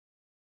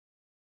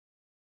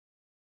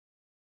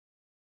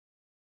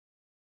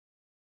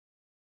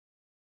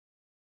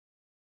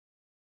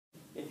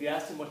if you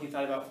asked him what he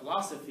thought about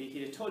philosophy,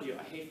 he'd have told you,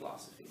 I hate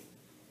philosophy.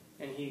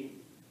 And he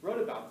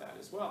wrote about that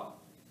as well.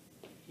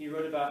 He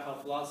wrote about how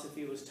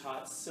philosophy was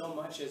taught so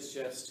much as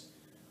just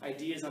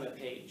ideas on a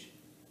page.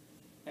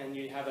 And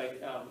you'd have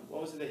like,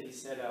 what was it that he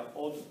said, I'm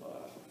trying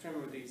to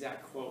remember the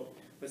exact quote,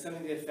 but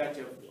something to the effect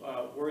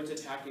of words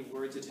attacking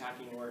words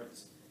attacking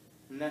words.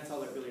 And that's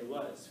all it really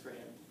was for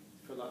him.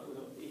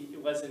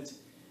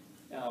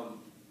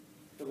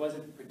 It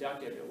wasn't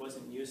productive, it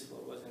wasn't useful,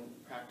 it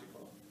wasn't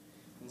practical.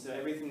 And so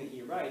everything that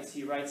he writes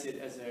it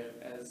as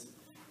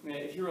I mean,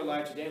 if he were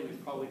alive today,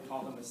 we'd probably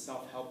call him a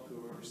self-help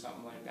guru or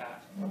something like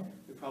that.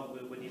 We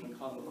probably wouldn't even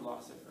call him a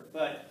philosopher.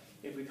 But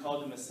if we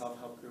called him a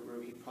self-help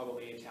guru, he'd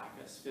probably attack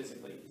us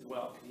physically as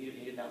well, because he'd have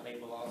hated that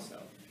label also.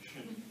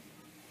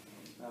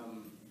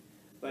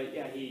 But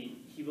yeah,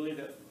 he believed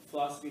that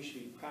philosophy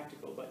should be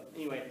practical. But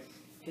anyway,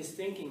 his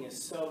thinking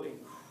is so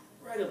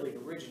incredibly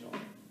original.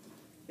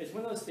 It's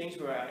one of those things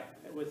where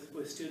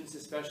with students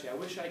especially, I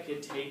wish I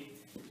could take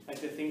like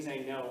the things I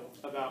know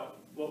about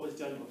what was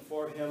done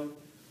before him,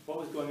 what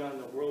was going on in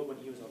the world when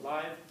he was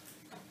alive,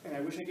 and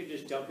I wish I could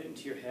just dump it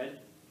into your head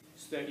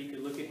so that you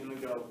could look at him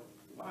and go,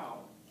 wow,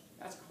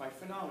 that's quite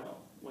phenomenal,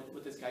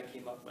 what this guy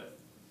came up with.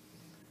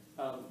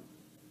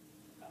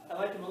 I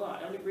like him a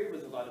lot. I don't agree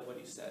with a lot of what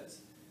he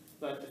says,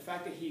 but the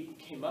fact that he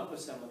came up with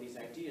some of these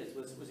ideas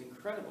was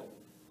incredible.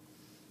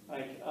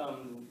 Like,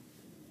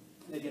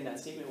 again, that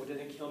statement, what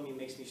doesn't kill me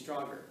makes me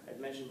stronger. I've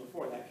mentioned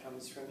before, that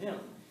comes from him.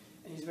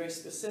 And he's very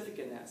specific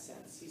in that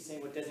sense. He's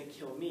saying what doesn't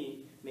kill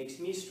me makes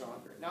me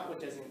stronger, not what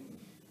doesn't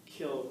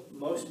kill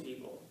most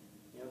people.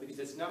 You know, because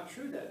it's not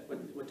true that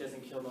what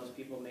doesn't kill most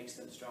people makes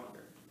them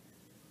stronger.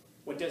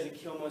 What doesn't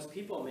kill most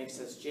people makes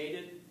us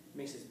jaded,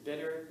 makes us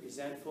bitter,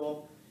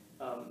 resentful.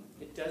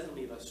 It doesn't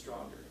leave us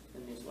stronger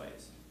in these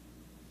ways.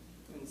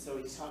 And so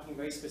he's talking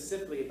very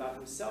specifically about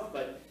himself,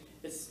 but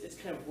it's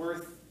kind of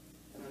worth,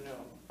 I don't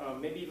know,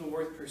 maybe even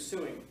worth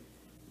pursuing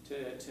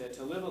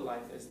to live a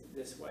life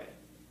this way.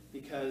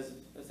 Because,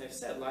 as I've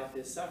said, life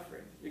is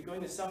suffering. You're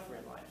going to suffer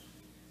in life.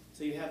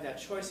 So you have that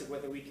choice of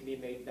whether we can be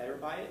made better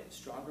by it,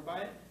 stronger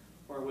by it,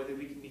 or whether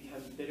we can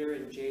become bitter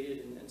and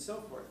jaded and so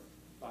forth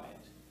by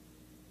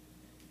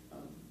it.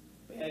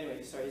 But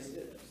anyway, sorry,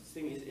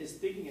 his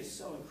thinking is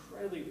so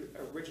incredibly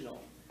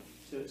original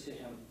to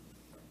him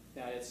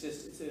that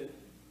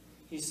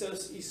he's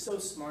so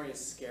smart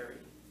it's scary,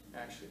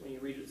 actually, when you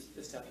read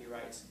the stuff he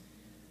writes.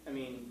 I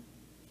mean,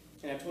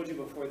 and I've told you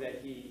before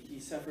that he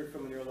suffered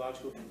from a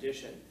neurological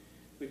condition.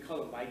 We call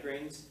them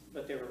migraines,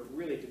 but they were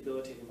really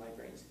debilitating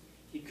migraines.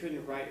 He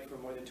couldn't write for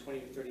more than 20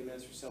 to 30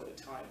 minutes or so at a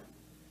time.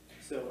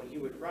 So when he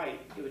would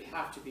write, it would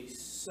have to be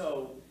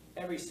so,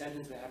 every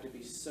sentence would have to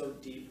be so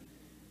deep,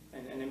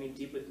 and I mean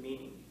deep with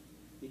meaning,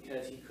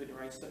 because he couldn't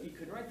write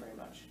very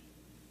much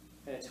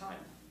at a time.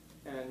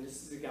 And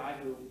this is a guy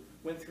who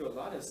went through a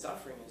lot of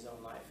suffering in his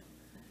own life.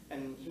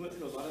 And he went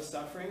through a lot of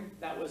suffering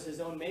that was his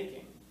own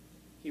making.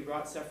 He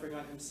brought suffering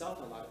on himself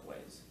in a lot of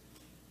ways,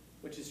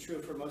 which is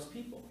true for most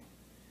people.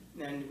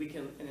 And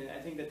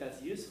I think that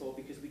that's useful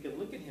because we can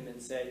look at him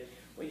and say,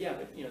 well, yeah,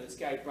 but you know, this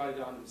guy brought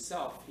it on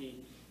himself.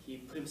 He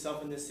put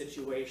himself in this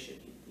situation.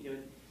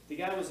 The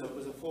guy was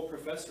a full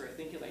professor, I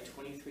think, at like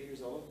 23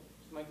 years old,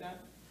 something like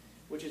that,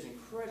 which is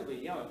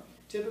incredibly young.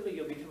 Typically,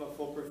 you'll become a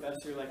full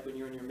professor like when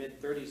you're in your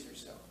mid-30s or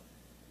so.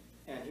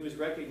 And he was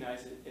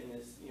recognized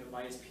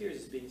by his peers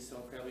as being so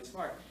incredibly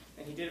smart.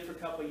 And he did it for a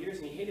couple of years,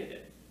 and he hated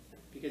it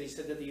because he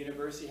said that the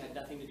university had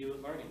nothing to do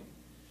with learning.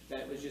 That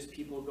it was just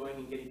people going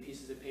and getting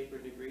pieces of paper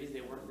and degrees.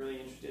 They weren't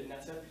really interested in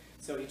that stuff.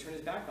 So he turned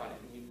his back on it,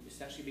 and he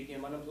essentially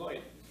became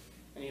unemployed.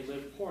 And he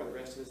lived poor the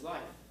rest of his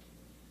life.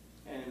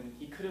 And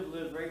he could have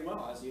lived very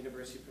well as a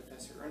university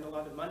professor, earned a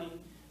lot of money,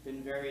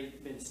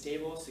 been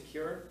stable,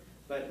 secure,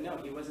 but no,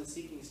 he wasn't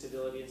seeking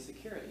stability and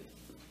security.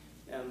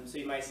 So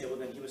you might say, well,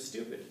 then he was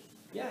stupid.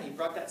 Yeah, he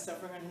brought that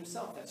suffering on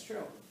himself. That's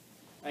true.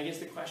 I guess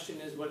the question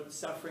is, what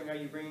suffering are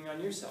you bringing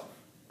on yourself?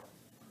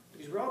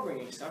 Because we're all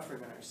bringing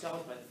suffering on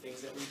ourselves by the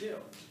things that we do.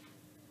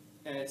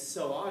 And it's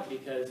so odd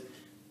because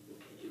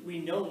we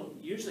know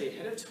usually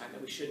ahead of time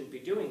that we shouldn't be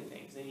doing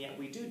things, and yet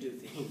we do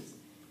things.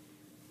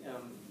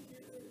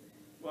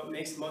 What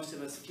makes most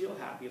of us feel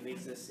happy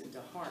leads us into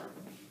harm,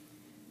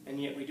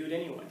 and yet we do it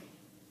anyway.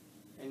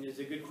 And it's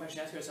a good question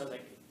to ask ourselves,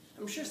 like,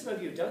 I'm sure some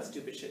of you have done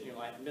stupid shit in your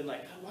life and been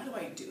like, why do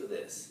I do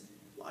this?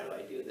 Why do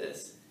I do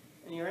this?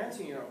 And you're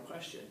answering your own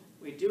question.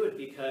 We do it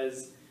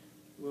because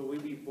will we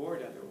be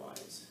bored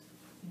otherwise?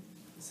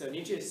 So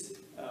Nietzsche's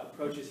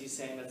approach is he's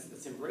saying,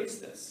 let's embrace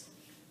this.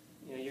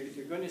 You know,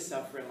 you're going to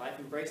suffer in life,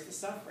 embrace the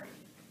suffering.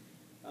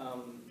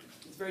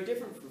 It's very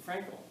different from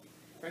Frankl.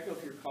 Frankl,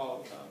 if you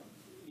recall,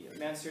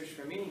 Man's Search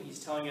for Meaning, he's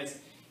telling us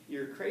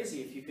you're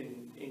crazy if you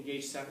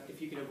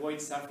can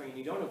avoid suffering and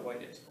you don't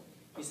avoid it.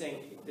 He's saying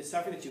the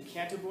suffering that you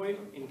can't avoid,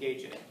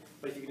 engage in it.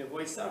 But if you can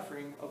avoid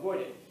suffering,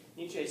 avoid it.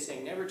 Nietzsche is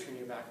saying never turn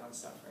your back on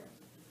suffering,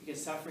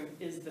 because suffering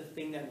is the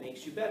thing that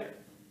makes you better.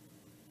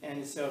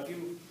 And so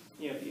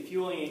if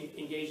you only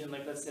engage in,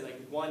 like, let's say,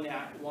 like one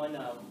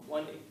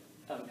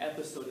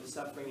episode of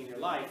suffering in your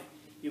life,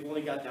 you've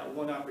only got that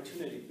one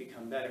opportunity to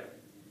become better.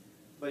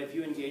 But if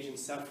you engage in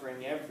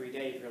suffering every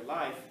day of your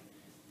life,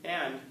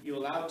 and you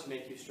allow it to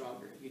make you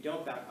stronger, you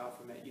don't back off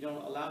from it, you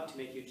don't allow it to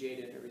make you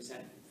jaded or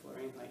resentful or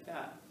anything like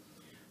that,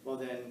 well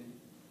then,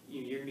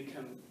 you're going to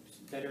become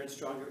better and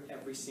stronger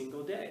every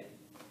single day.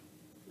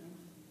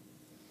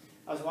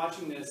 I was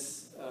watching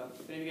this,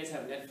 if any of you guys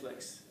have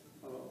Netflix,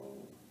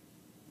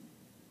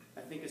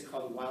 I think it's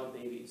called Wild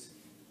Babies.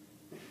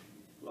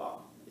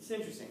 Well, it's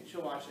interesting, you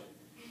should watch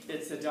it.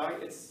 It's a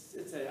dog, I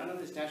don't know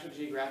if it's National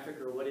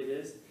Geographic or what it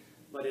is,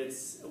 but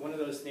it's one of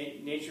those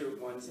nature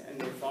ones,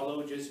 and they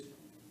follow just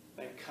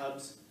like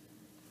cubs,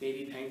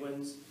 baby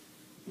penguins,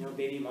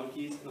 baby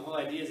monkeys, and the whole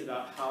idea is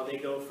about how they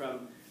go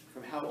from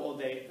how old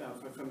they,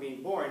 from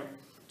being born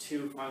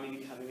to finally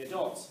becoming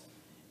adults.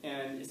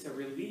 And it's a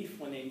relief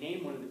when they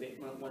name one of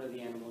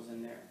the animals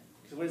in there.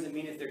 Because what does it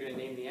mean if they're going to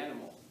name the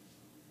animal?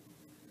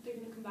 They're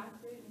going to come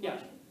back for it? Yeah,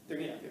 they're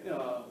going to, they're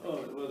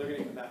going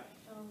to come back.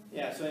 Oh.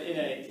 Yeah, so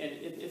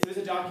if there's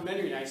a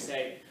documentary and I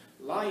say,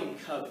 lion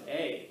cub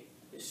A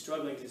is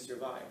struggling to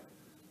survive,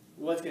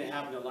 what's going to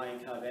happen to lion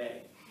cub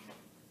A?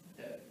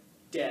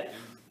 Dead.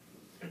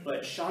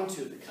 But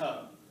Shantu, the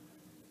cub,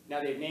 now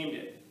they've named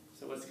it.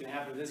 So what's going to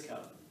happen to this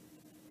cub?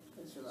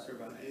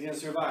 Survive. He's going to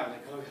survive.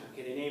 Like, oh,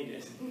 okay, they named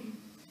it.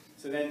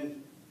 So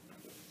then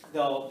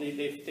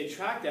they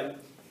track them,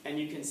 and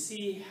you can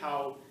see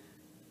how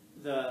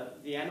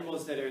the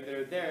animals that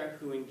are there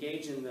who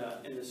engage in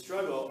the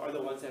struggle are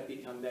the ones that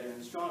become better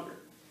and stronger.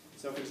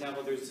 So for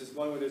example, there's this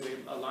one where there's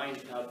a lion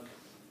cub,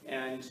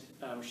 and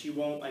she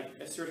won't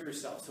assert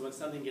herself. So when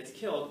something gets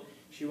killed,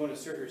 she won't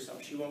assert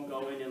herself. She won't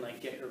go in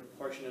and get her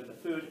portion of the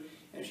food.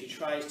 And if she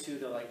tries to,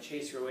 they'll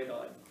chase her away.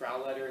 They'll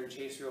growl at her and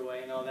chase her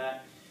away and all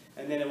that.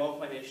 And then at one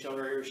point they show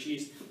her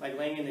she's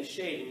laying in the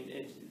shade,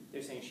 and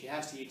they're saying she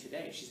has to eat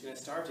today. She's going to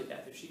starve to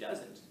death if she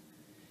doesn't.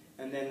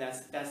 And then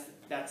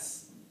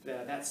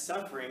that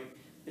suffering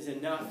is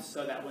enough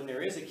so that when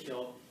there is a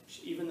kill,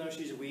 even though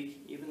she's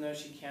weak, even though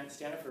she can't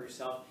stand up for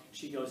herself,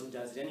 she goes and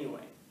does it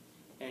anyway.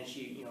 And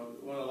she,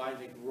 one of the lions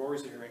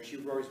roars at her, and she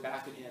roars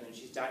back at him, and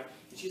she's dying.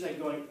 And she's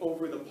going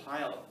over the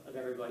pile of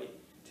everybody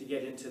to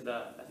get into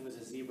I think it was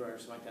a zebra or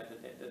something like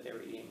that they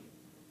were eating.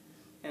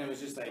 And it was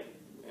just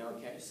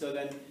okay. So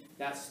then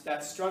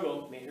that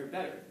struggle made her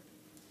better.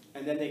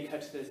 And then they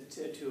cut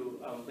to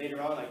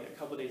later on, a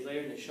couple of days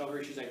later, and they show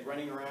her, she's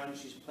running around,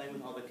 she's playing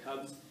with all the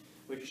cubs,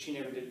 which she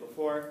never did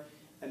before.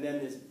 And then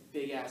this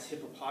big-ass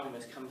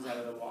hippopotamus comes out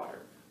of the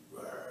water.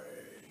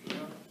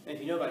 And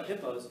if you know about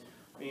hippos,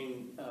 I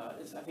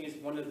think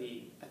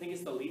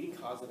it's the leading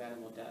cause of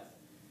animal death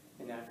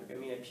in Africa.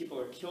 People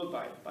are killed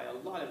by a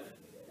lot of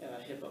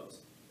hippos.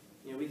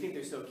 We think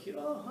they're so cute.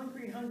 Oh,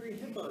 hungry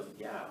hippos.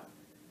 Yeah,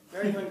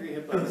 very hungry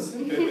hippos.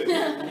 And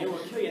they will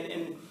kill you.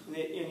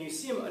 And you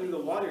see them under the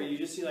water, you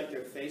just see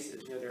their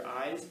faces, their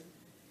eyes.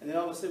 And then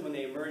all of a sudden when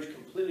they emerge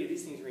completely,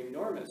 these things are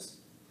enormous.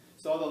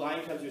 So all the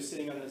lion cubs are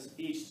sitting on this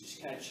beach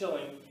just kind of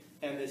chilling,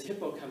 and this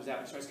hippo comes out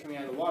and starts coming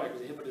out of the water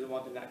because the hippo doesn't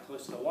want them that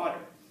close to the water.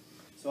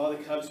 So all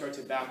the cubs start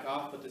to back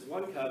off, but this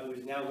one cub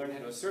who's now learned how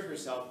to assert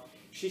herself,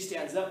 she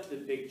stands up to the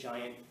big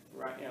giant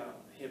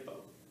hippo.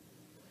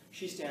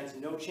 She stands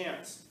no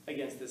chance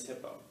against this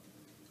hippo.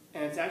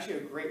 And it's actually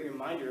a great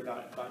reminder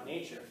about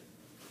nature.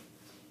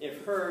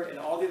 If her and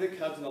all the other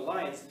cubs and the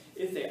lions,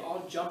 if they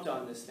all jumped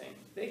on this thing,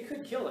 they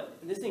could kill it.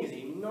 And this thing is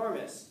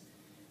enormous.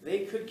 They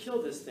could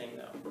kill this thing,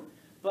 though.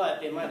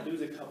 But they might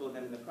lose a couple of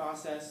them in the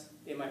process.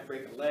 They might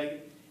break a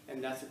leg,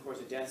 and that's, of course,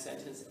 a death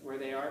sentence where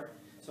they are.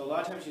 So a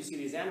lot of times you see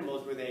these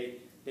animals where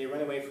they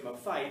run away from a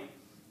fight,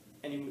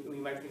 and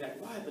you might think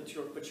why, but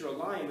you're a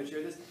lion, but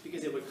you're this,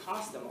 because it would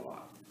cost them a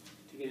lot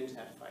to get into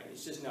that fight.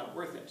 It's just not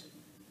worth it.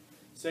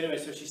 So anyway,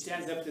 so she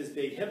stands up to this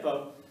big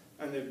hippo,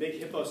 and the big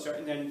hippo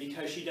and then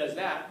because she does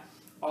that,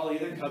 all the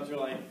other cubs are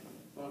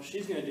well,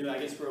 she's going to do it, I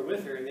guess we're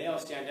with her, and they all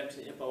stand up to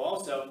the hippo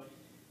also,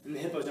 and the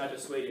hippo's not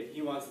dissuaded.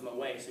 He wants them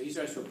away. So he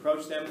starts to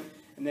approach them,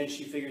 and then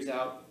she figures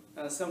out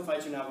some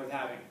fights are not worth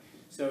having.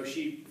 So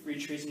she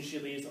retreats and she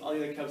leaves. All the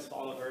other cubs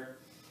follow her.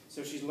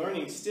 So she's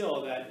learning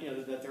still that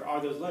that there are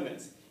those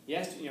limits.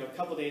 Yes, a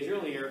couple days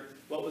earlier,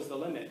 what was the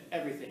limit?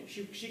 Everything.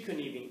 She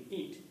couldn't even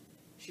eat.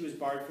 She was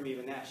barred from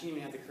even that. She didn't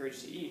even have the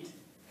courage to eat.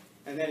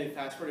 And then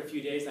fast forward a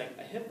few days,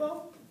 a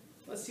hippo?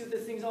 Let's see what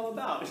this thing's all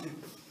about.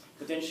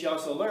 But then she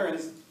also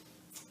learns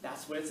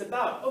that's what it's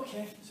about.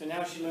 Okay. So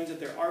now she learns that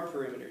there are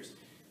perimeters.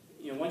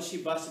 Once she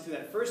busted through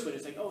that first one,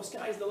 it's oh,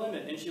 sky's the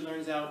limit. And she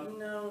learns out,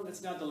 no,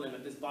 that's not the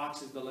limit. This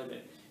box is the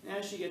limit. And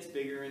as she gets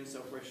bigger and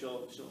so forth,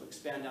 she'll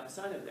expand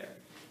outside of there.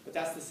 But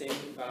that's the same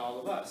thing about all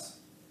of us.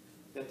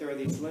 That there are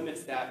these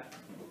limits that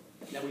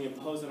we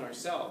impose on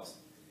ourselves.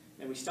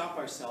 And we stop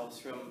ourselves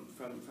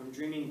from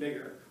dreaming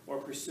bigger or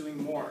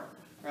pursuing more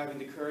or having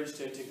the courage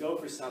to go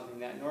for something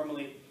that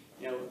normally,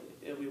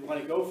 we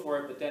want to go for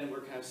it, but then we're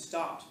kind of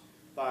stopped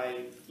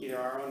by either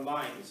our own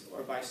minds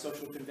or by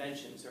social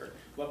conventions or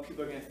what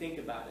people are going to think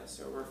about us,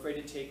 or we're afraid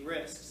to take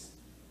risks.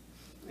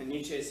 And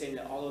Nietzsche is saying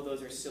that all of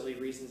those are silly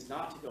reasons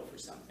not to go for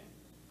something.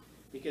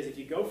 Because if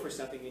you go for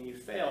something and you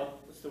fail,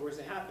 what's the worst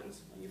that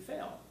happens? Well, you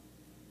fail.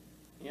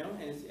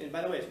 And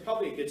by the way, it's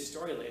probably a good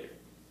story later.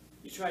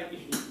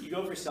 you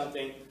go for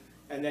something,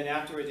 and then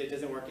afterwards it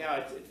doesn't work out.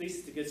 At least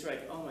it's a good story.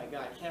 Like, oh my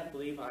God, I can't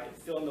believe I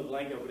fill in the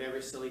blank of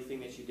whatever silly thing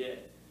that you did.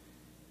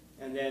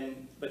 And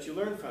then, but you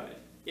learn from it.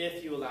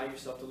 If you allow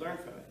yourself to learn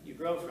from it, you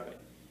grow from it.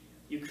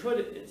 You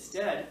could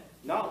instead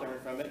not learn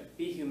from it,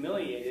 be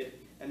humiliated,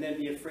 and then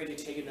be afraid to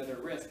take another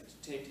risk,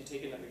 to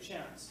take another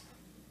chance.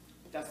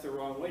 But that's the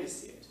wrong way to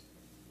see it,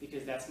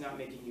 because that's not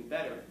making you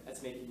better,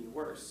 that's making you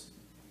worse.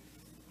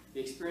 The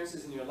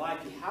experiences in your life,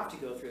 you have to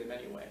go through them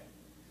anyway.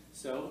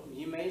 So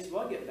you may as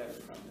well get better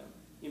from them.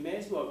 You may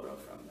as well grow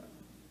from them.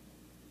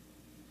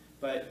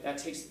 But that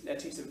takes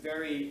a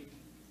very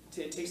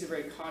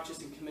conscious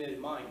and committed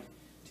mind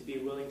to be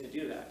willing to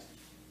do that.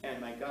 And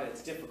my God,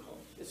 it's difficult.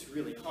 It's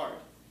really hard.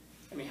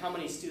 I mean, how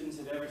many students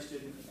have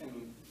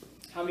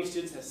how many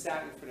students have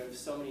sat in front of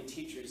so many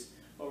teachers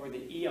over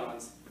the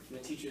eons, and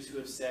the teachers who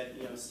have said,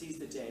 seize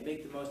the day,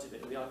 make the most of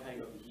it, and we all kind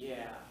of go,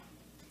 yeah.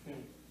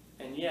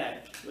 And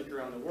yet, look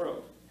around the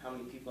world, how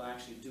many people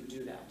actually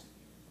do that?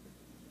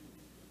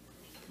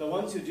 The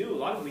ones who do, a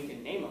lot of them we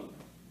can name them.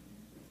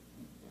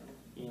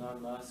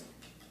 Elon Musk,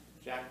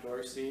 Jack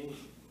Dorsey,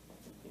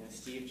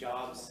 Steve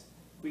Jobs.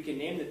 We can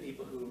name the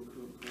people who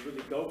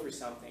really go for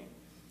something,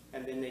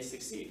 and then they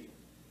succeed.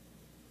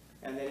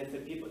 And then if the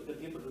people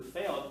who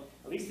failed,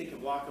 at least they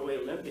can walk away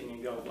limping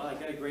and go, well, I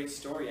got a great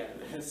story out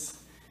of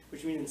this,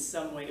 which means in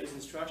some way it was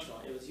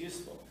instructional, it was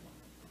useful.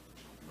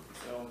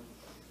 So,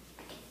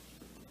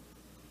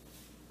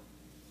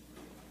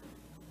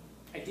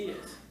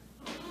 ideas.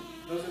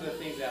 Those are the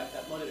things that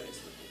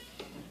motivates me.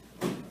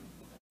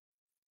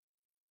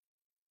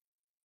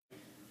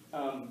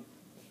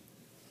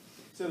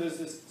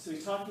 So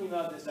he's talking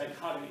about this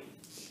dichotomy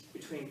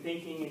between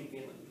thinking and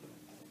feeling.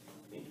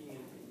 Thinking and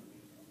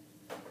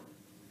feeling.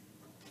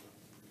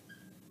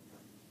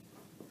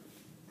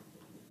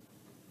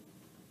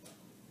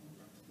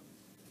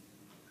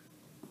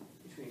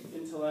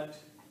 Between intellect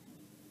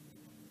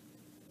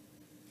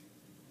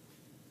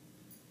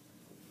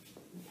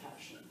and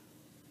passion.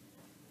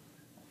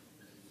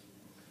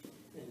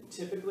 And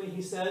typically,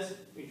 he says,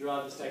 we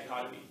draw this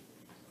dichotomy.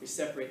 We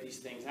separate these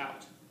things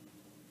out.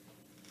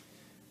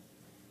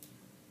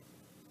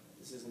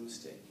 This is a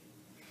mistake.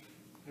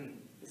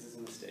 This is a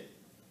mistake.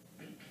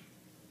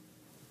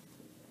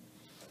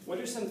 What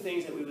are some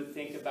things that we would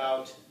think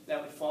about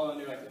that would fall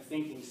under like the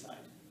thinking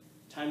side?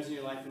 Times in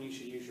your life when you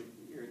should use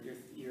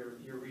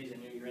your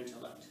reason, your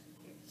intellect.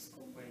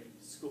 School.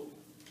 School.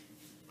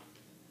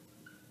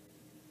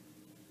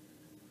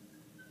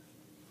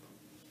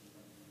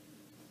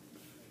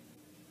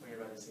 When you're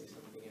about to say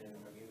something in an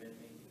argument,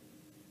 maybe?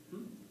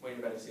 Hmm? When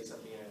you're about to say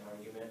something in an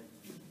argument.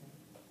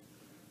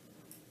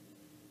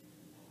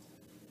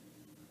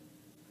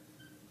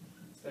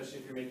 Especially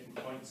if you're making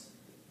points.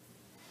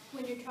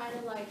 When you're trying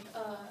to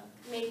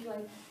make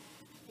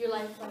your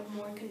life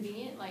more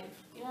convenient, like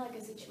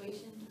a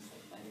situation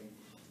just better.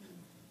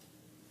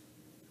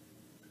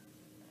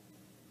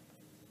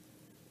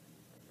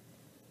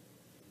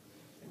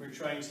 We're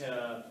trying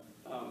to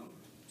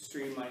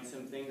streamline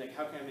some things, like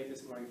how can I make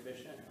this more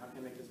efficient? How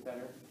can I make this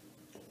better?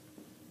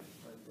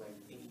 Like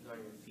thinking on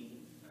your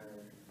feet,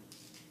 or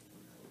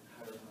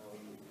how would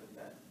you put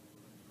that?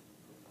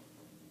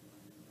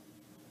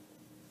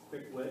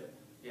 Quick wit.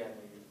 Yeah,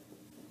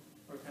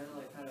 Or kind of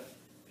like how to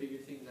figure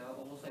things out,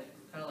 almost like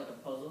kind of like a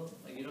puzzle.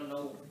 Like you don't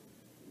know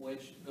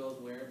which goes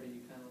where, but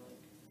you kind of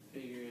like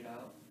figure it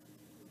out.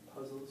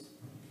 Puzzles.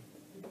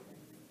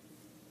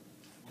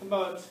 How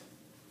about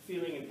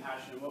feeling and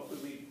passion? What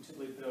would we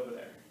typically put over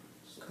there?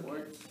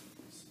 Sports.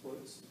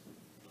 Sports.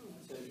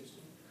 That's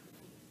interesting.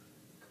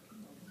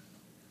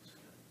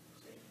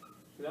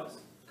 What else?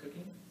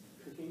 Cooking.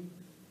 Cooking.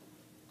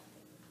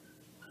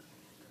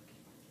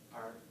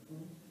 art.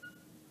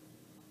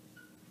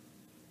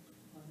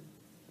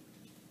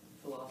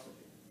 Philosophy.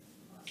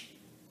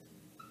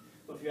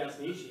 Well, if you ask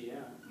Nietzsche,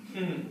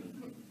 yeah.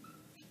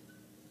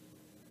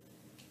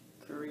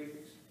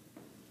 Careers.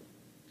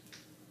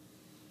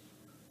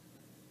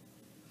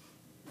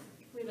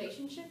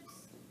 Relationships.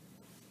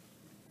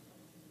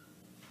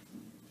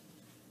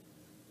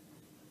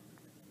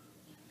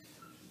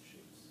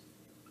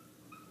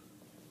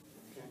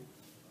 Okay.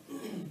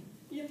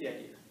 You get the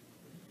idea.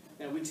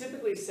 Now, we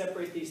typically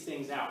separate these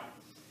things out.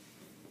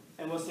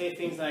 And we'll say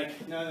things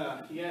like,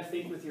 no, you gotta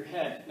think with your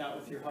head, not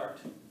with your heart.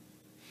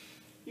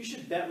 You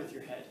should bet with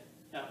your head,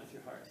 not with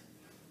your heart.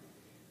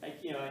 Like,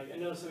 I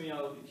know some of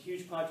y'all are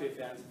huge Padre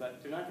fans,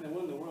 but they're not gonna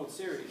win the World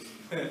Series.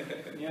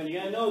 You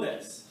gotta know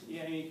this.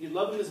 You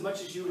love them as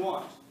much as you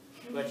want,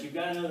 but you've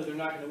gotta know that they're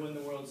not gonna win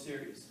the World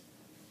Series.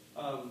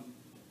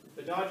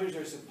 The Dodgers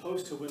are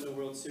supposed to win the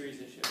World Series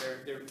this year.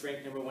 They're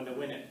ranked #1 to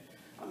win it.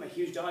 I'm a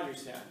huge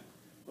Dodgers fan.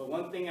 But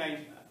one thing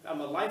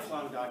I'm a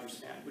lifelong Dodgers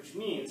fan, which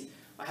means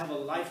I have a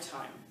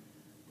lifetime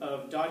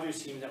of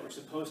Dodgers teams that were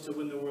supposed to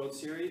win the World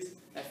Series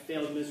that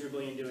failed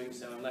miserably in doing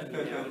so and let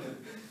me down.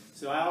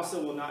 So I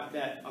also will not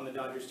bet on the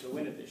Dodgers to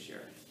win it this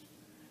year.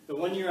 The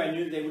one year I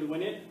knew they would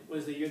win it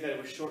was the year that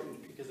it was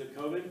shortened because of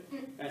COVID.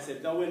 And I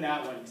said, they'll win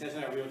that one because that's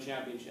not a real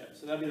championship.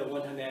 So that'll be the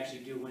one time they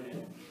actually do win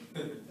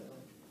it.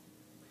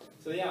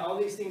 So yeah, all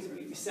these things,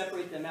 we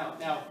separate them out.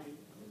 Now,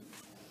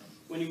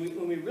 when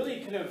we really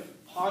kind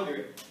of ponder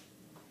it,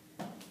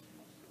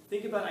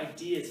 think about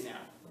ideas now,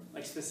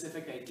 like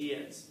specific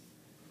ideas.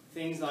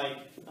 Things like,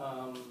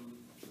 I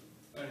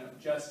don't know,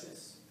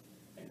 justice.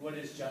 Like, what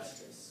is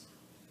justice?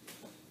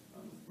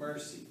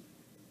 Mercy.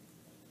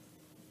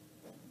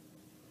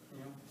 You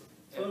know?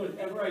 So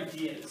whatever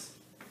ideas.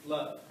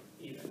 Love,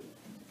 even.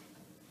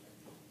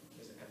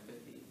 There's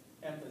empathy.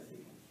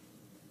 Empathy.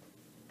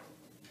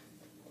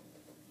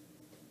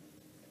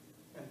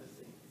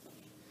 Empathy.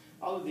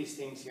 All of these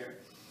things here.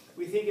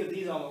 We think of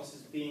these almost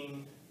as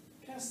being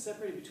kind of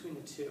separated between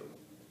the two.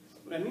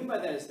 What I mean by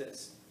that is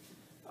this.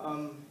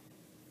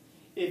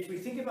 If we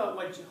think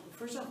about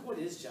first off, what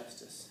is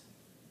justice?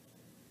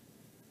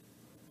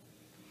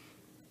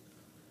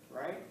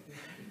 Right?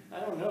 I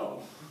don't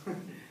know.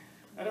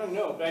 I don't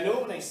know, but I know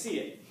it when I see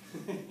it.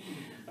 I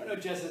don't know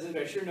what justice is,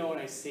 but I sure know when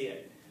I see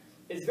it.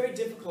 It's very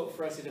difficult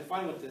for us to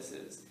define what this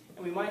is.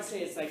 And we might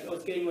say it's like, oh,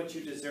 it's getting what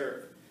you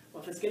deserve.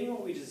 Well, if it's getting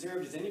what we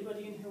deserve, does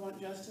anybody in here want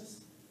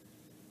justice?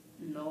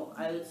 No,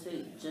 I would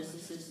say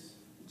justice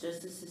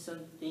is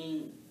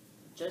something.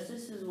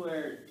 Justice is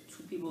where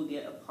two people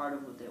get a part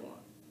of what they want.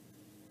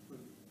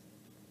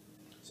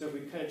 So if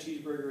we cut a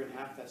cheeseburger in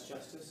half, that's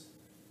justice?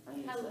 I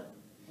guess Hello.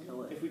 so. In a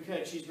way. If we cut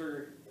a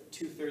cheeseburger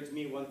 2/3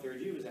 me,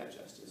 1/3 you, is that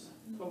justice?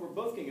 Well, we're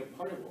both getting a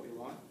part of what we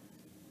want.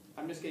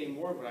 I'm just getting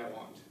more of what I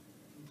want.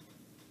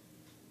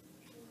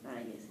 I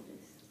guess it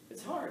is.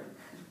 It's hard.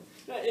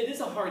 No, it is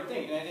a hard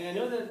thing, and I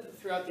know that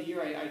throughout the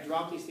year I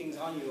drop these things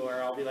on you,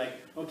 or I'll be like,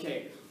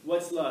 okay,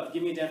 what's love?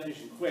 Give me a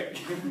definition, quick.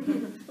 If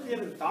you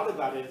haven't thought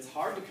about it, it's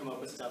hard to come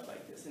up with stuff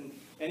like this. And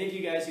any of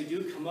you guys who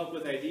do come up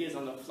with ideas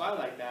on the fly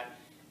like that,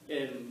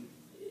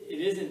 it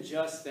isn't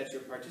just that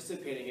you're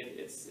participating,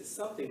 it's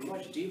something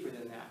much deeper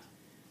than that.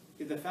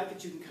 The fact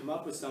that you can come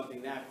up with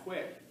something that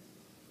quick.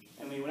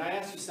 I mean, when I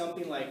ask you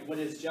something like, what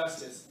is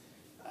justice?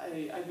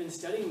 I've been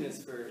studying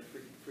this for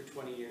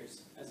 20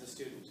 years as a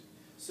student.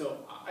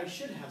 So I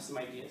should have some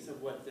ideas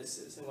of what this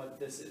is, and what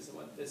this is, and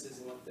what this is,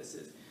 and what this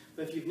is.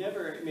 But if you've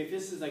never, I mean, if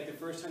this is like the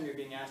first time you're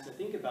being asked to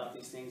think about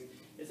these things,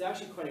 it's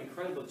actually quite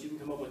incredible that you can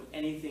come up with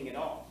anything at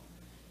all.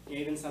 You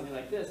know, even something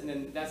like this. And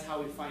then that's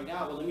how we find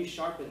out, well, let me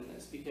sharpen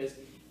this, because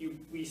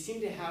we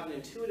seem to have an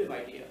intuitive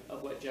idea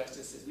of what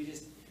justice is. We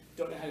just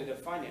don't know how to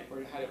define it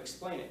or how to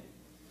explain it.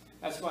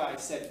 That's why I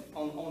said,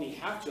 only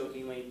half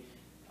jokingly,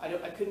 I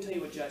couldn't tell you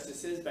what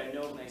justice is, but I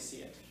know it when I see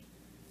it.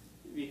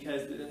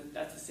 Because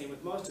that's the same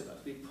with most of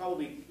us. We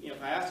probably, you know,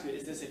 if I ask you,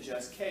 is this a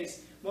just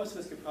case? Most of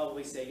us could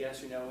probably say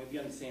yes or no, and we'd be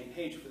on the same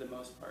page for the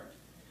most part.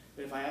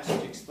 But if I ask you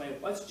to explain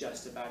what's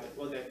just about it,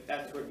 well,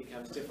 that's where it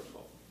becomes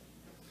difficult.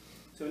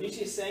 So what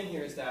Nietzsche is saying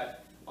here is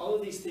that all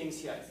of these things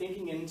here,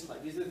 thinking and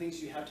intellect, these are the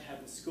things you have to have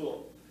in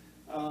school.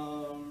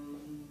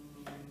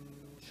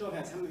 Show of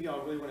hands, how many of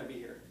y'all really want to be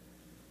here?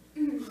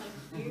 Like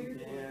here?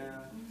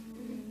 Yeah.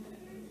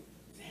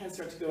 Hands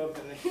start to go up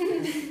and they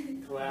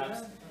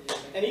collapse.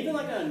 And even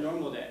like on a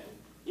normal day,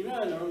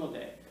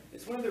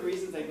 it's one of the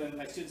reasons like when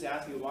my students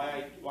ask me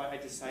why I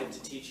decided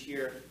to teach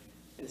here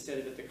instead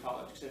of at the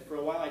college. Because for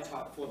a while I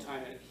taught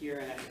full-time here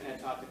and I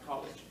taught at the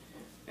college.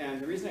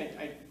 And the reason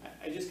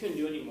I just couldn't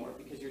do it anymore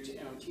because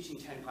I'm teaching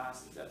 10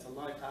 classes. That's a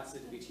lot of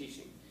classes to be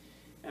teaching.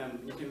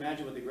 You can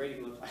imagine what the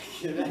grading looked like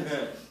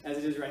as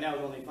it is right now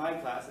with only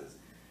 5 classes.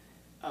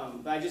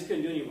 But I just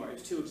couldn't do it anymore. It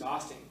was too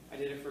exhausting. I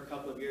did it for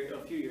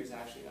a few years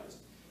actually.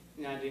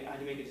 And I had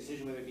to make a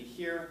decision whether to be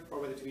here or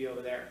whether to be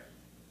over there.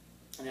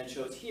 And I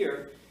chose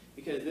here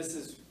because this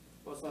is,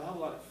 well, it's a hell of a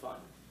lot of fun.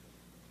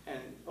 And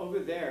over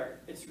there,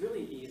 it's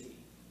really easy.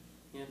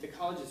 You know, at the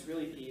college, it's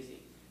really easy.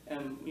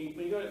 And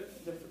when you go to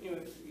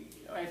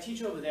I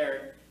teach over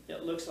there,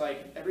 it looks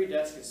like every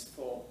desk is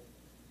full.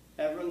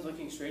 Everyone's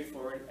looking straight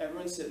forward.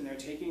 Everyone's sitting there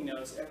taking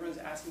notes. Everyone's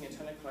asking a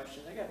ton of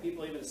questions. I got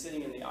people even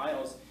sitting in the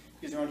aisles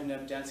because there aren't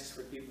enough desks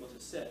for people to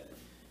sit.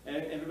 And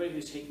everybody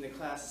who's taking the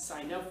class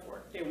signed up for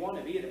it. They want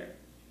to be there.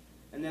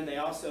 And then they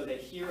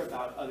hear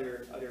about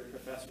other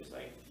professors.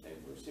 Like, we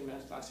were saying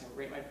last time,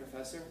 Rate My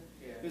Professor.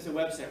 Yeah. There's a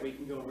website where you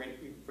can go and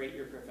rate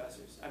your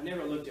professors. I've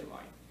never looked at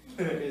mine.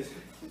 Because,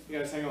 you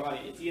know, saying, well,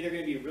 it's either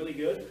going to be really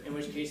good, in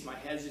which case my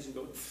head's just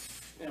going to go,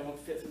 and I won't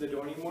fit through the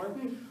door anymore,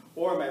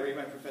 or my Rate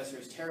My Professor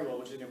is terrible,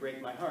 which is going to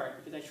break my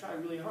heart, because I try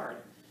really hard.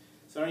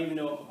 So I don't even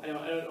know, I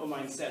don't know what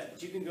mine says,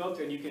 but you can go up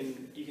there and you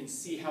can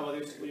see how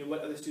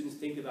what other students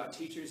think about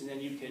teachers, and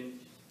then you can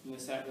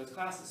sign up for those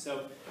classes.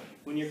 So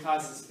when your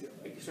classes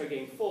start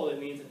getting full, it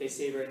means that they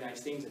say very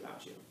nice things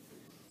about you.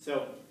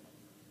 So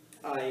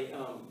I'll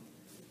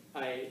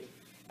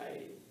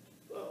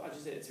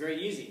just say it's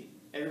very easy.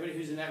 Everybody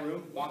who's in that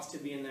room wants to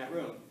be in that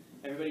room.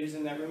 Everybody who's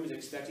in that room is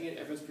expecting it.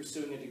 Everyone's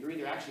pursuing a degree.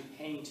 They're actually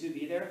paying to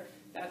be there.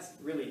 That's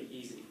really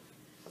easy.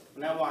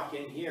 When I walk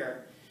in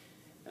here,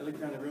 I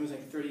look around the room, there's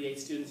like 38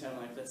 students, and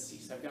I'm like, let's see.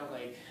 So I've got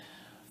like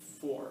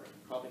 4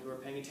 probably who are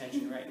paying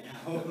attention right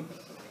now.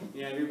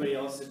 You know, everybody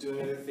else is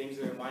doing other things.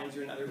 Their minds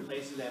are in other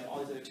places. They have all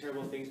these other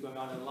terrible things going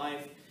on in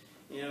life.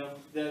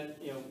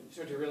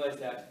 Start to realize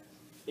that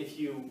if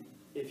you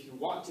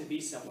want to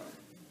be somewhere,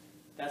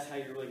 that's how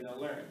you're really going to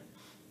learn.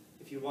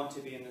 if you want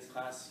to be in this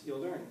class, you'll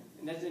learn.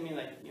 And that doesn't mean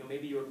like, you know,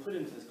 maybe you were put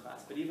into this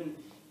class, but even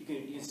you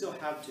can still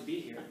have to be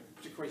here,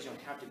 which of course you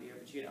don't have to be here,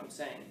 but you get what I'm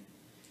saying.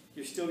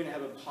 You're still going to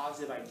have a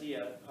positive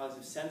idea,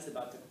 positive sense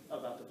about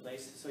the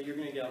place, so you're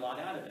going to get a lot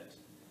out of it.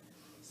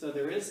 So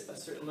there is a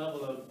certain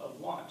level of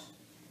want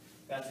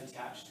that's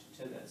attached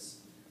to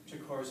this, which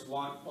of course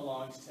want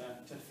belongs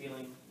to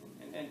feeling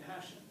and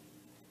passion.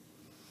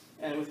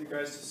 And with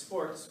regards to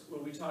sports,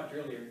 well, we talked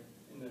earlier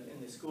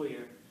in the school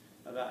year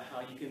about how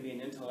you can be an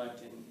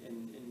intellect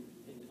in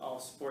all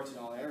sports in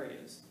all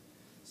areas.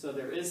 So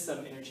there is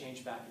some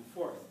interchange back and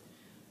forth.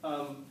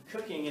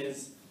 Cooking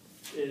is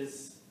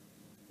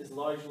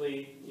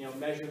largely, you know,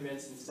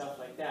 measurements and stuff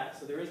like that.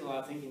 So there is a lot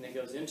of thinking that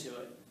goes into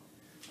it.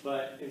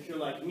 But if you're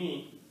like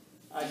me,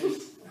 I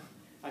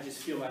just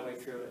feel my way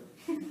through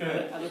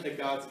it. I let the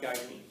gods guide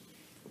me.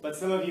 But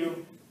some of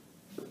you,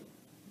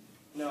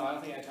 no, I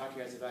don't think I talked to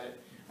you guys about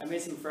it. I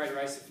made some fried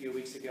rice a few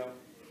weeks ago,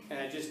 and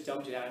I just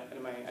dumped it out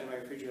of my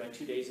refrigerator like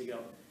 2 days ago,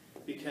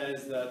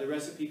 because the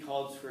recipe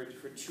called for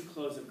 2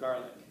 cloves of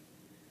garlic.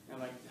 And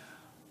I'm like,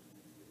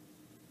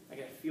 I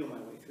gotta feel my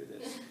way through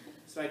this.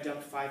 So I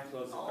dumped 5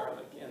 cloves of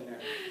garlic in there.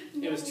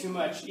 It was too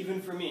much,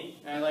 even for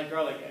me. And I like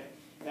garlic.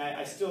 And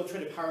I still tried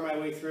to power my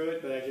way through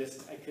it, but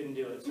I couldn't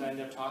do it. So I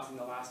ended up tossing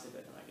the last of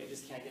it. I'm like, I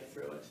just can't get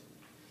through it.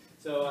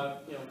 So,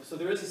 you know, so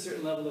there is a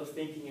certain level of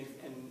thinking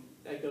and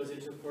that goes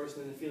into, of course,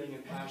 and the feeling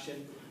and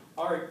passion.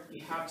 Art,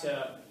 you have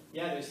to,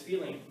 yeah, there's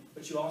feeling,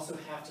 but you also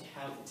have to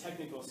have the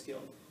technical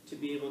skill to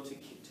be able to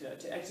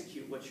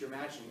execute what you're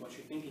imagining, what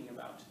you're thinking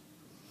about.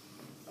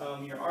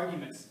 Your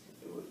arguments,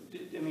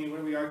 I mean, what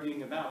are we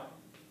arguing about?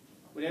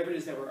 Whatever it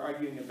is that we're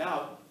arguing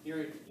about,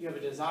 you have a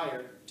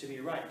desire to be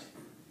right.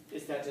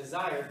 It's that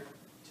desire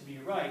to be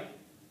right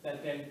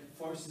that then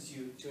forces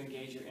you to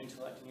engage your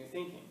intellect and your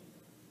thinking.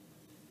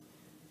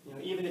 You know,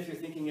 even if you're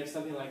thinking of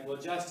something like, well,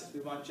 justice,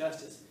 we want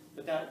justice,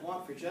 but that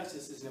want for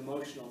justice is an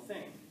emotional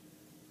thing.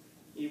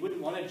 You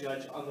wouldn't want to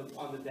judge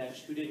on the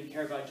bench who didn't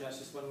care about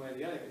justice one way or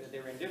the other, that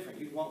they were indifferent.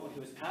 You'd want one who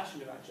was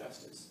passionate about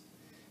justice.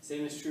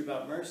 Same is true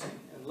about mercy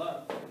and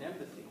love and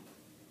empathy.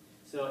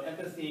 So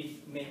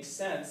empathy makes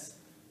sense,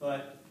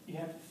 but you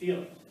have to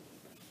feel it.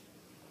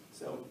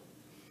 So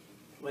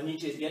what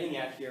Nietzsche is getting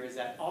at here is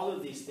that all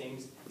of these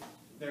things,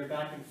 they're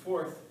back and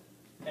forth,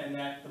 and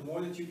that the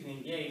more that you can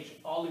engage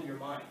all of your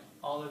mind,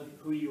 all of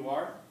who you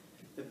are,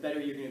 the better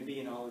you're going to be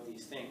in all of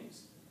these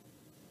things.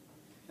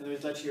 In other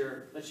words, let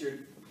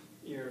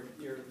your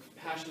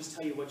passions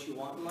tell you what you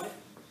want in life.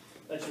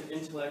 Let your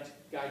intellect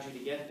guide you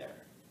to get there.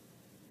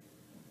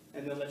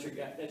 And then let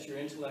your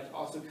intellect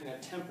also kind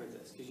of temper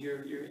this, because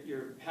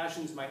your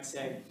passions might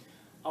say,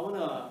 I want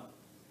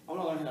to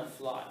learn how to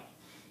fly,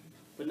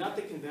 but not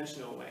the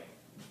conventional way,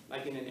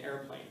 like in an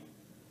airplane.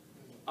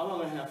 I want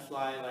to learn how to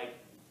fly like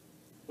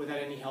without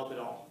any help at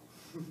all.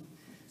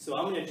 So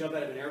I'm going to jump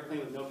out of an airplane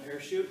with no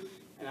parachute,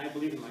 and I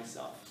believe in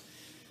myself.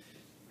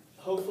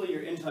 Hopefully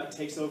your intellect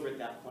takes over at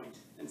that point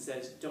and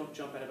says, don't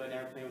jump out of an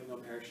airplane with no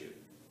parachute.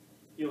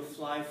 You'll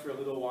fly for a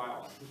little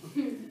while,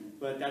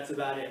 but that's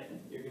about it.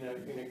 You're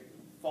gonna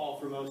fall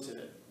for most of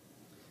it.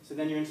 So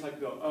then your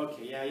intellect will go,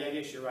 okay, yeah, I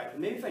guess you're right. But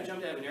maybe if I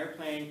jumped out of an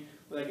airplane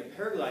with like a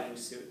paragliding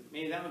suit,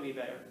 maybe that would be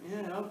better.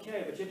 Yeah,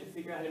 okay, but you have to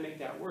figure out how to make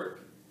that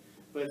work.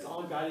 But it's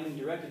all guided and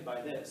directed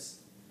by this.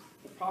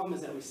 The problem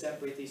is that we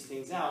separate these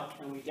things out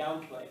and we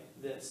downplay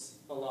this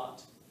a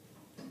lot.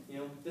 You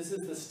know, this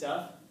is the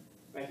stuff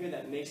right here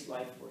that makes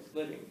life worth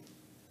living.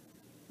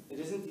 It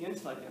isn't the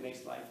intellect that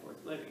makes life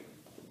worth living.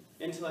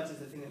 Intellect is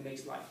the thing that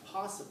makes life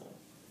possible.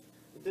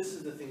 But this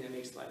is the thing that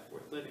makes life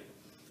worth living.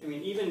 I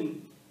mean,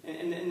 even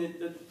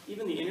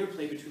the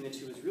interplay between the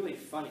two is really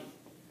funny.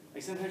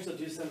 Like sometimes you'll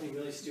do something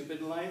really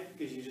stupid in life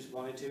because you just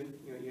wanted to,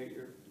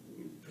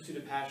 you pursued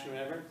a passion or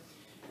whatever,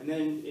 and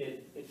then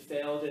it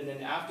failed, and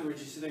then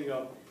afterwards you sit there and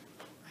go,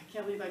 I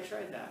can't believe I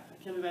tried that.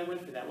 I can't believe I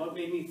went for that. What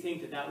made me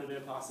think that that would have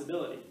been a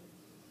possibility?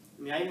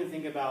 I mean, I even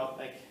think about,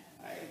 like,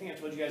 I think I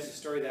told you guys the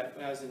story that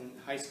when I was in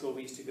high school,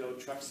 we used to go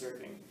truck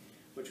surfing,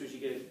 which was you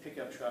get a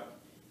pickup truck,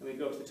 and we'd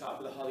go up to the top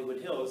of the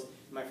Hollywood Hills,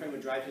 and my friend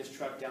would drive his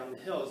truck down the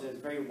hills, and it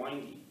was very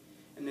windy.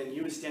 And then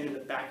you would stand in the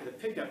back of the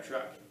pickup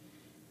truck,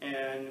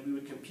 and we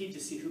would compete to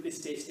see who could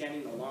stay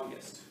standing the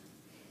longest.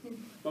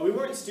 But we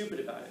weren't stupid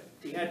about it.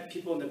 We had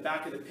people in the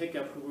back of the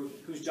pickup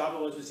whose job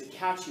it was to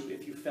catch you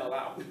if you fell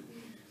out.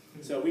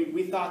 So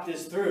we thought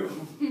this through.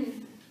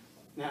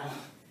 Now,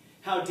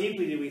 how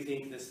deeply did we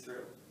think this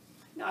through?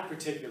 Not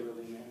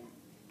particularly, man.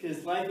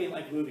 Because life ain't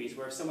like movies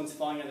where if someone's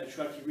falling out of the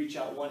truck, you reach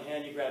out one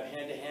hand, you grab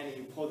hand to hand, and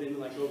you pull them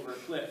like over a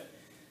cliff.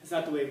 That's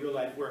not the way real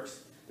life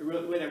works. The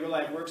way that real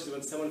life works is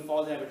when someone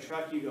falls out of a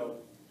truck, you go.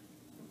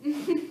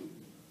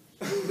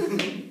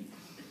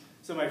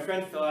 So my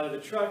friend fell out of the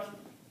truck,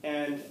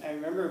 and I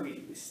remember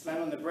we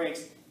slammed on the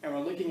brakes, and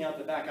we're looking out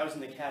the back. I was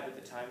in the cab at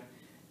the time,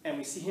 and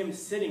we see him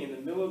sitting in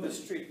the middle of the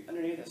street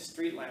underneath a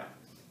street lamp,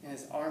 and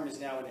his arm is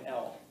now an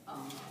L.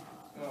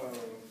 Oh.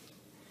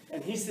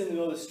 And he's sitting in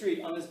the middle of the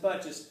street on his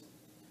butt just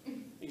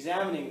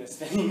examining this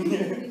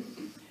thing.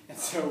 And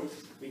so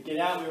we get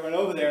out, we run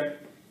over there,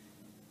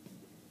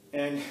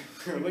 and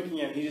we're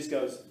looking at him, he just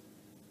goes,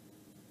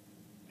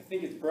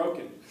 think it's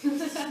broken.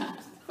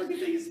 Fucking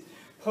thing is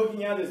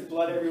poking out, there's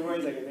blood everywhere.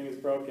 He's like, I think it's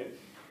broken.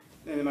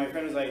 And then my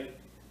friend was like,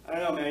 I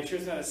don't know, man, sure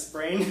it's not a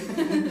sprain?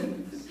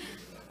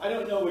 I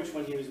don't know which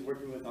one he was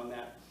working with on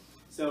that.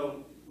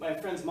 So my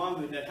friend's mom,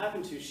 who that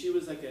happened to, she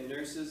was like a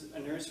nurse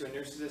or a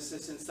nurse's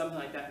assistant, something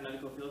like that in the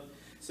medical field.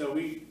 So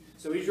we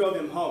drove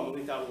him home, and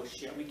we thought, well,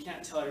 shit, we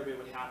can't tell everybody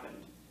what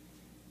happened.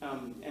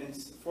 And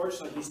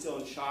fortunately, he's still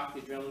in shock.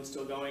 The adrenaline's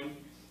still going.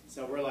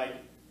 So we're like,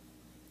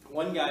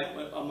 one guy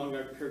among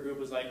our peer group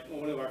was like, well,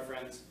 one of our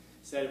friends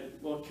said,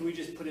 well, can we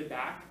just put it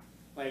back?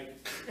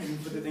 Like,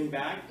 put the thing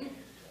back?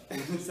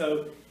 And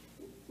so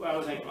I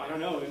was like, I don't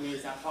know. I mean,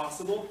 is that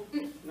possible?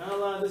 Not a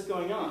lot of this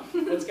going on.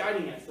 What's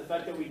guiding us? The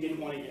fact that we didn't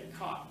want to get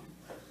caught.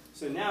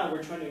 So now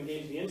we're trying to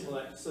engage the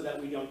intellect so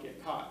that we don't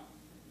get caught.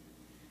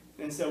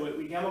 And so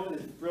we came up with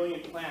this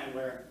brilliant plan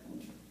where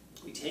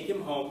we take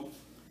him home,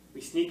 we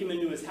sneak him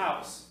into his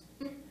house,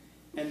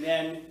 and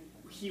then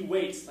he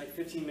waits like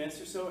 15 minutes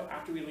or so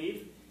after we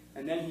leave,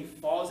 and then he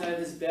falls out of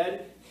his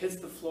bed, hits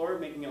the floor,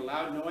 making a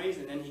loud noise,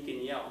 and then he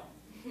can yell.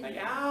 Like,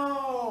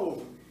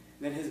 ow!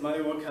 And then his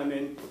mother will come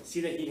in, see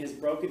that he has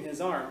broken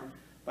his arm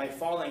by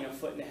falling 1.5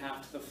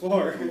 feet to the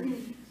floor.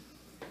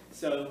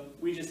 So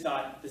we just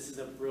thought, this is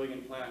a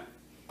brilliant plan.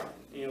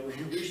 You know,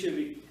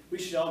 we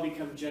should all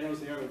become generals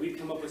in the army. We've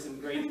come up with some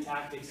great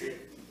tactics here.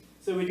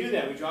 So we do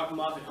that. We drop him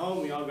off at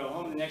home. We all go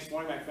home. The next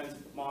morning, my friend's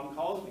mom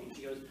calls me, and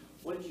she goes,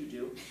 what did you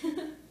do? I'm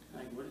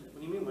like, what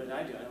do you mean, what did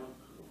I do? I don't know.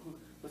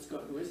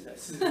 Who is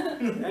this?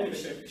 And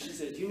she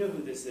said, do you know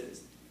who this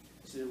is?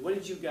 She said, what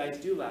did you guys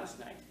do last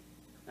night?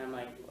 And I'm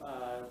like,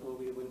 well,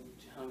 we went,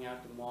 hung out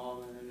at the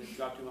mall, and then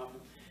dropped him off.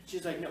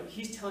 She's like, no,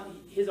 he's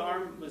telling, his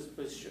arm was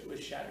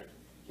shattered.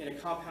 He had a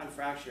compound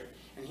fracture,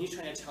 and he's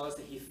trying to tell us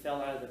that he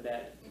fell out of the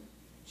bed.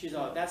 She's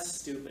all, that's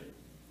stupid.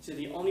 So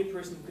the only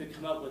person who could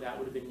come up with that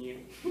would have been you.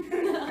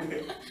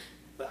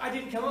 But I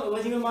didn't come up, it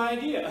wasn't even my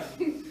idea.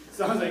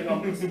 So I was like,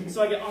 oh.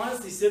 So I could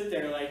honestly sit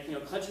there, like, you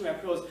know, clutching my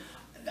pearls.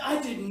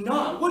 I did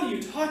not. What are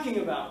you talking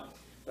about?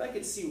 But I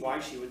could see why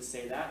she would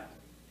say that.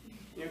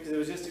 You know, because it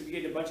was just we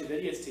get a bunch of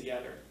idiots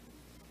together,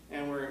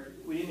 and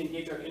we didn't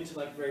engage our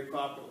intellect very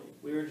properly.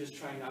 We were just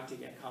trying not to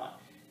get caught.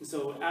 And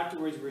so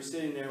afterwards, we're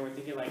sitting there, and we're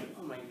thinking like,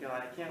 oh my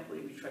God, I can't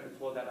believe we tried to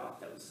pull that off.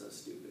 That was so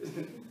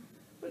stupid.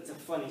 But it's a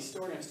funny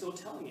story. I'm still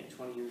telling it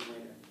 20 years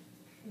later.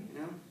 You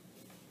know.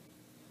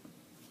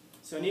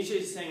 So Nietzsche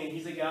is saying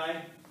he's a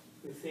guy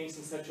who thinks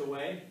in such a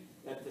way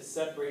that the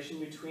separation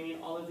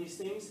between all of these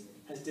things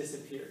has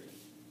disappeared.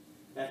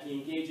 That he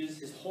engages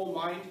his whole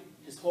mind,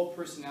 his whole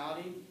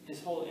personality,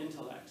 his whole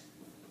intellect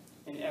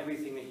in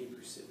everything that he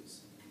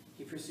pursues.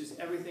 He pursues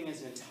everything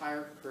as an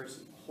entire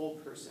person, a whole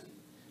person.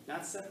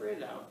 Not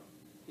separated out.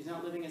 He's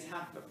not living as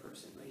half of a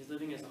person, but he's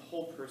living as a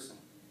whole person.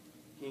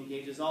 He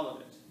engages all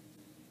of it.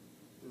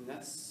 And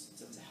that's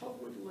a hell of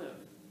a way to live.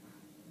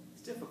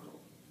 It's difficult.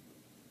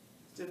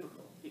 It's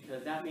difficult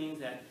because that means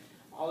that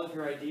all of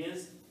your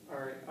ideas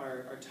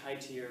are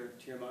tied to your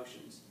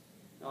emotions.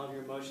 And all of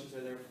your emotions are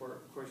therefore,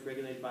 of course,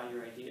 regulated by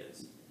your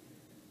ideas.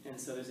 And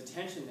so there's a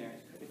tension there.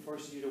 It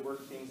forces you to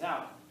work things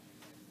out.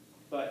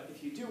 But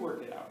if you do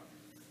work it out,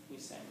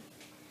 he's saying,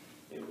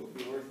 it will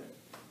be worth it.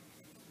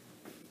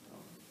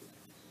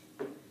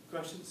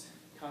 Questions,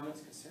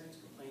 comments, concerns,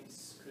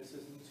 complaints,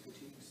 criticisms,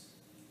 critiques?